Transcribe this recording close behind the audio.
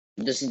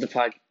This is the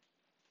pod.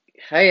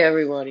 Hey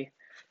everybody!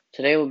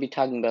 Today we'll be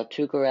talking about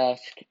Tuukka Rask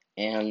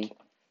and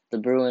the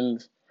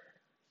Bruins,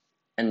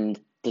 and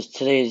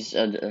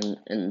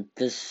and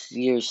this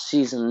year's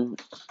season.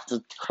 It's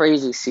a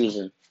crazy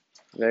season,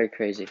 very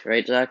crazy,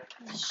 right, Zach?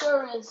 It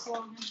sure is,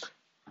 Logan.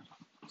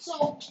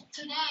 So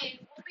today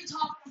we'll be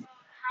talking about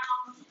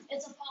how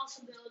it's a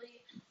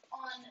possibility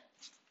on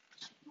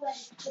when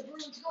the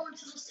Bruins go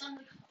into the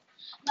Stanley Cup.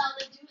 Now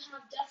they do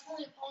have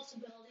definitely a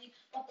possibility,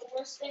 but the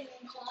worst thing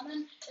in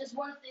common is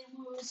what if they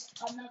lose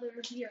another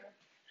year?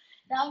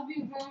 That would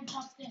be a very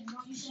tough thing,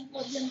 don't you think,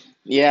 Logan?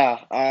 Yeah.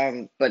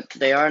 But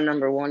they are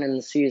number one in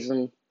the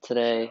season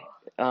today.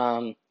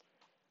 They're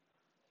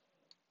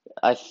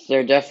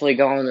definitely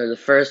going to the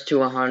first to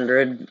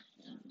 100.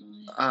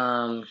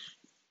 Um,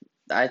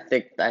 I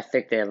think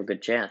they have a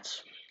good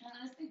chance. And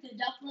I think they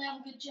definitely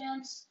have a good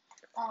chance.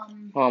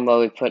 Hold on, while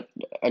we put.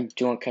 Do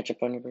you want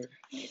ketchup on your burger?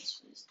 Yes,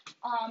 please.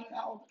 I'll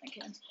open the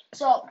cans.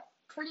 So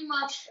pretty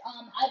much,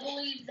 I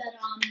believe that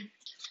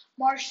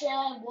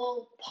Marchand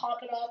will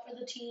pop it off for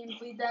the team,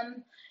 lead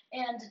them,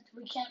 and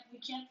we can't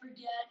forget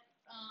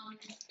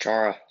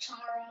Chara.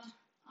 Chara,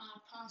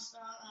 Pasta,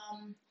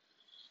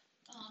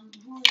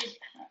 who is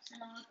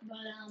Pasternak, but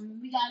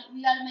we got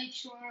to make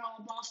sure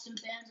all Boston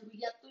fans that we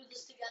get through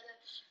this together.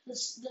 The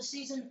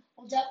season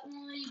will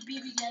definitely be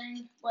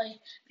beginning. Like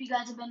if you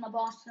guys have been to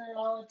Boston at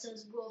all, it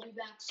says we'll be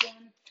back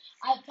soon.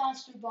 I've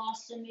passed through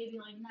Boston maybe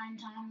like 9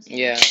 times.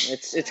 Yeah,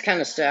 it's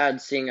kind of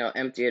sad seeing how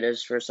empty it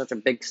is for such a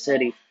big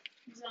city.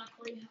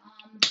 Exactly.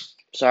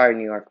 Sorry,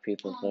 New York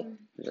people, but Um,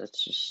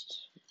 that's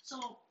just.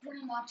 so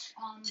pretty much,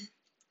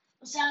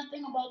 the sad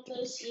thing about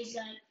this is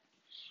that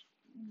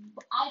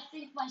I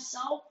think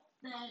myself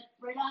that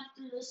right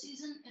after this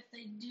season, if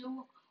they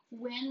do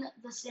win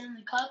the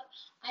Stanley Cup,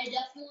 I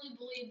definitely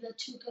believe that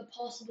Tuca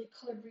possibly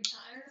could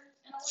retire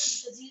in a way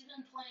because he's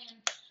been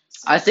playing.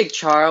 I think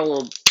Chara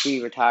will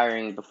be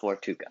retiring before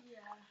Tuca. Yeah,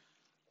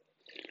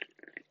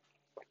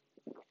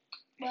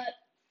 but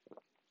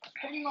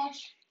pretty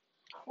much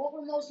what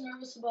we're most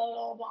nervous about,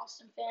 all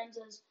Boston fans,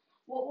 is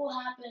what will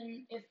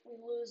happen if we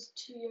lose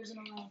 2 years in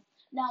a row.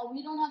 Now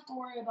we don't have to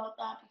worry about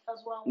that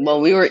because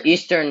Well, we were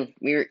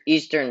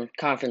Eastern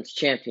Conference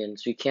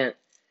champions. You can't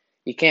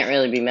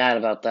really be mad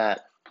about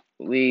that.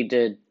 We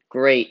did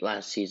great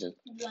last season.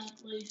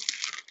 exactly.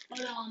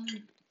 But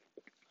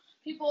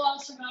people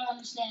also gotta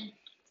understand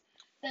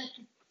that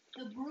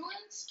the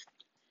Bruins,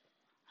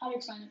 how to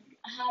explain it,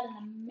 had an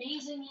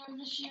amazing year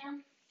this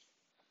year.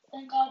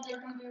 Thank God they're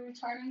going to be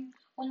returning.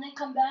 When they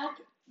come back,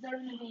 they're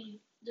going to be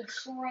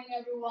destroying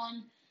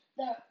everyone.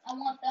 I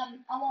want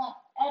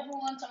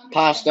everyone to understand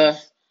Pasta,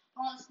 this.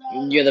 Pasta,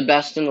 you're the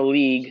best in the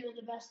league. you're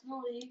the best in the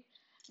league.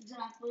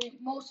 Exactly.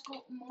 Most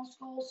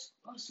goals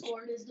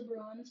scored is the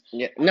Bruins.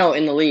 Yeah, no,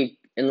 in the league.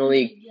 In the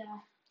league. Yeah.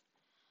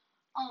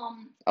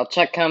 I'll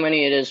check how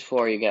many it is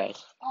for you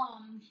guys.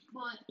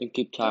 But You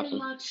keep pretty talking.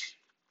 much,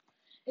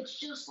 it's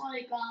just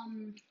like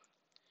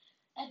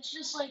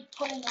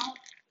putting up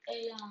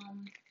a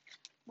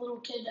little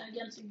kid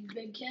against a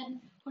big kid.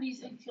 Who do you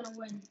think's gonna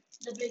win?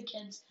 The big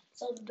kids.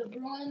 So the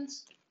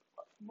Bruins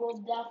will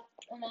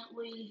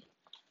definitely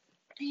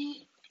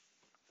be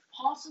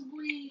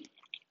possibly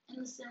in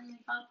the Stanley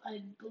Cup.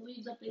 I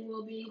believe that they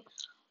will be.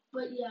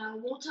 But yeah,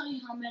 we'll tell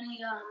you how many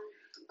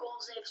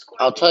goals they've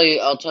scored. I'll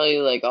tell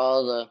you like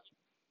all the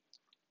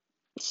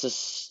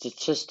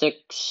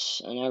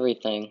statistics and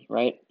everything,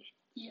 right?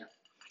 Yeah.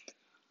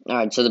 All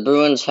right, so the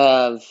Bruins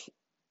have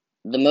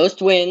the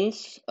most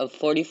wins of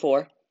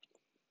 44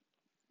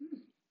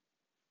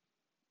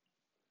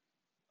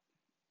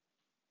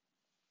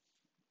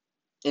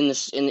 in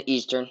the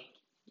Eastern.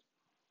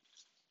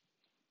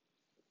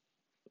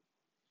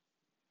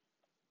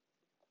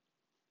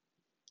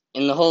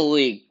 In the whole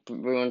league,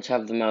 Bruins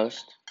have the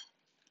most.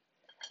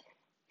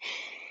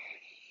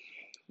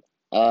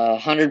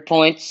 100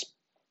 points.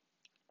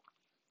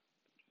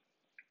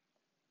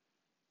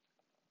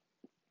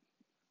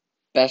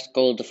 Best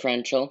goal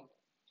differential.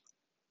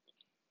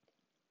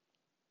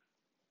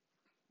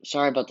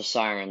 Sorry about the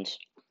sirens.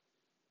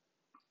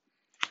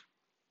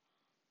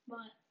 But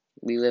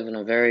We live in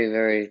a very,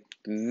 very,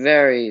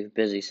 very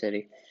busy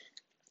city.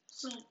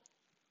 so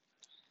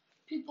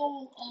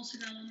people also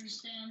gotta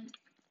understand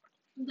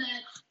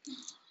that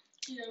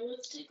here,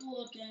 let's take a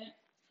look at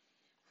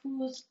who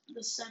was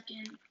the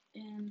second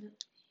in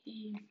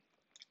the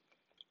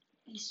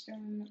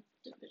Eastern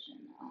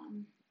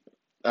Division.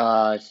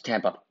 It's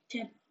Tampa.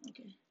 Tampa.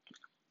 Okay.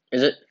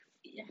 Is it?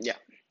 Yeah. Yeah.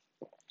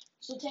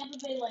 So Tampa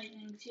Bay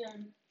Lightning here.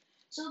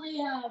 So they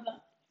have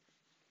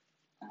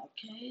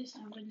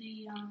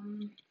 70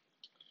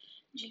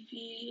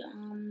 GP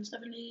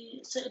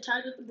 70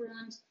 tied with the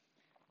Bruins.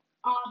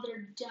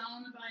 They're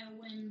down by a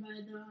win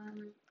by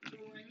the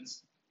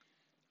Bruins.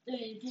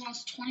 They've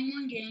lost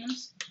 21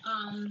 games.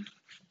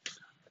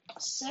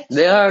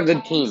 They are a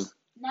good team.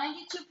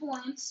 92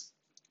 points.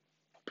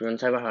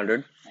 Bruins have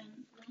 100. And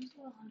Bruins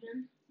have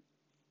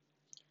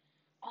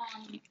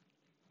 100.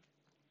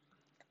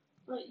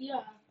 But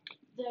yeah,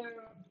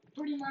 they're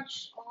pretty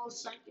much all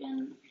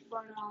second.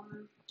 But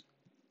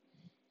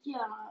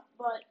Yeah,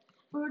 but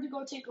we were to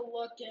go take a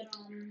look at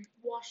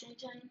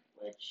Washington,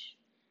 which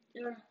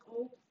they're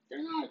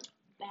not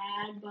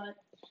bad, but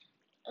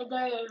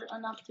they're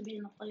enough to be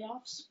in the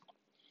playoffs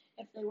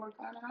if they work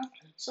hard enough.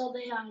 So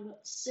they have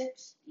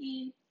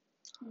 69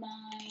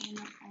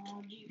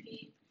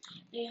 GP.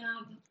 They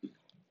have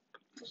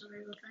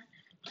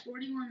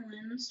 41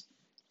 wins,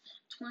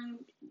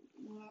 20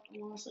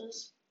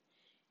 losses.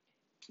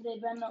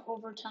 They've been to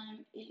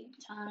overtime 8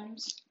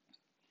 times.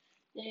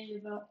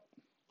 They've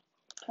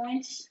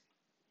points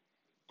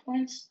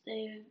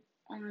they've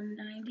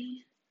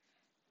 90,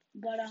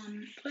 but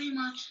pretty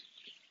much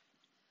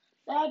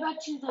I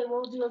bet you they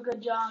will do a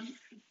good job.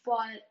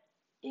 But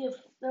if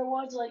there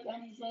was like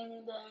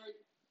anything that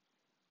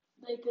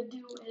they could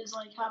do is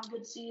like have a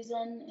good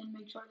season and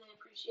make sure they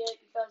appreciate,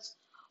 because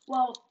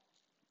well,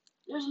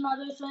 there's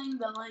another thing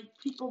that like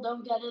people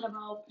don't get it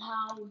about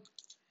how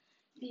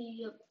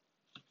the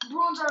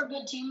Bruins are a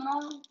good team and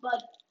all,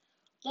 but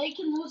they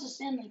can lose a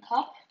Stanley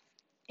Cup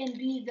and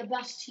be the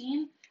best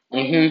team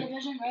in the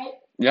division, right?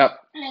 Yep.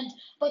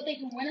 But they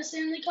can win a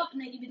Stanley Cup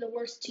and they can be the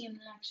worst team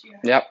the next year.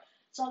 Yep.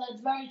 So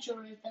that's very true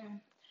right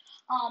there.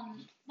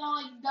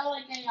 They're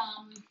like a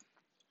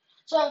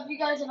So if you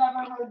guys have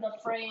ever heard the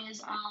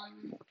phrase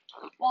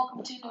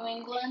 "Welcome to New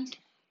England,"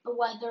 the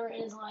weather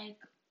is like,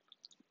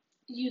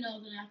 you know,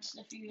 the next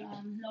if you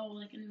know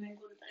like a New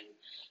England thing.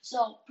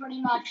 So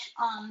pretty much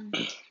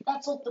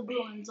that's what the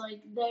Bruins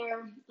like.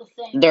 They're the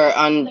thing.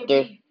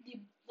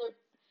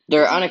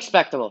 They're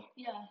unexpectable.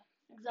 Yeah,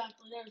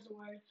 exactly. There's the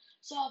word.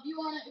 So if you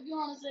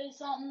wanna say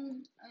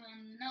something,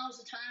 now's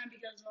the time,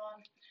 because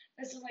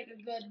this is like a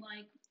good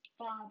like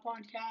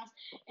podcast,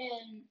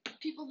 and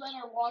people that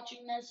are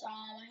watching this,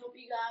 I hope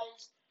you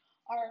guys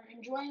are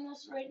enjoying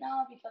this right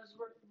now, because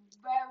we're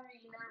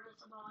very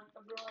nervous about like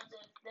the Bruins,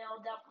 if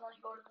they'll definitely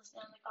go to the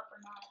Stanley Cup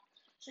or not.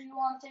 So you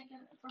want to take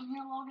it from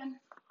here, Logan?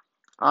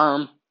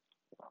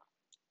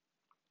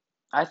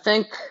 I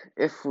think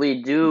if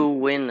we do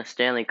win the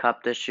Stanley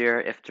Cup this year,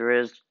 if there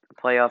is a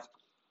playoff,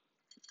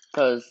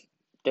 because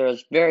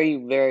there's very,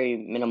 very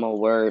minimal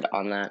word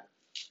on that.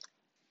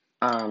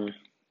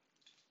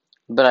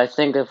 But I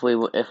think if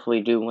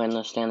we do win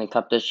the Stanley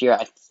Cup this year,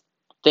 I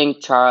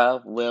think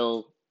Chara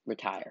will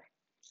retire.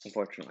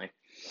 Unfortunately,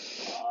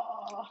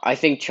 I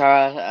think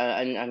Chara.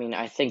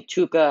 I think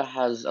Tuukka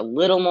has a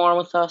little more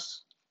with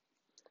us,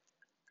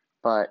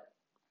 but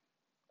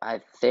I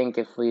think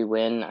if we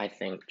win, I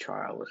think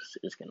Chara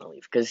is gonna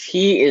leave, because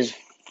he is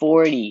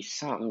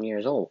 40-something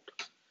years old.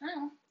 I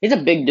know. He's a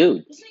big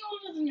dude. Isn't he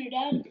older than your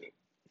dad?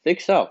 Think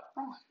so.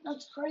 Oh,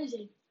 that's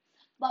crazy.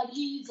 But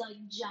he's like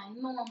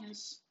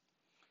ginormous.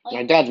 Like,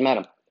 My dad's met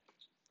him.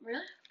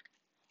 Really?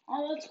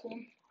 Oh, that's cool.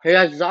 He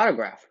has his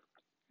autograph.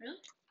 Really?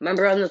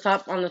 Remember on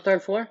the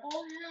third floor?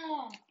 Oh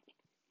yeah.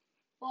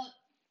 But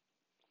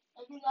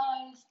if you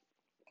guys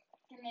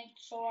can make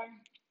sure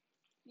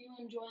you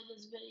enjoy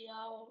this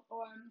video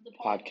or the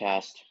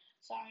podcast.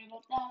 Sorry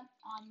about that.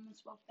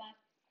 Misspoke that.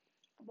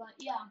 But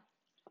yeah.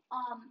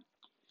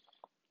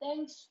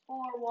 Thanks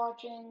for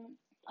watching.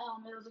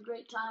 It was a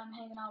great time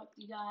hanging out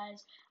with you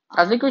guys.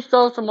 I think we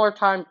still have some more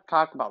time to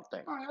talk about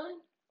things. Oh really?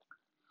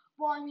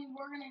 Well, I mean,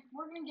 we're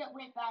gonna get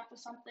right back to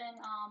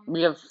something.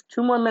 We have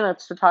 2 more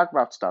minutes to talk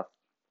about stuff.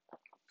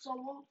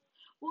 So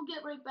we'll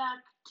get right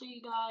back to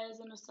you guys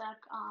in a sec.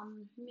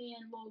 Me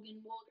and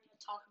Logan, we're gonna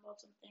talk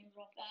about some things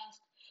real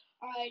fast.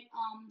 All right.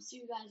 See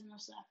you guys in a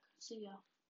sec. See ya.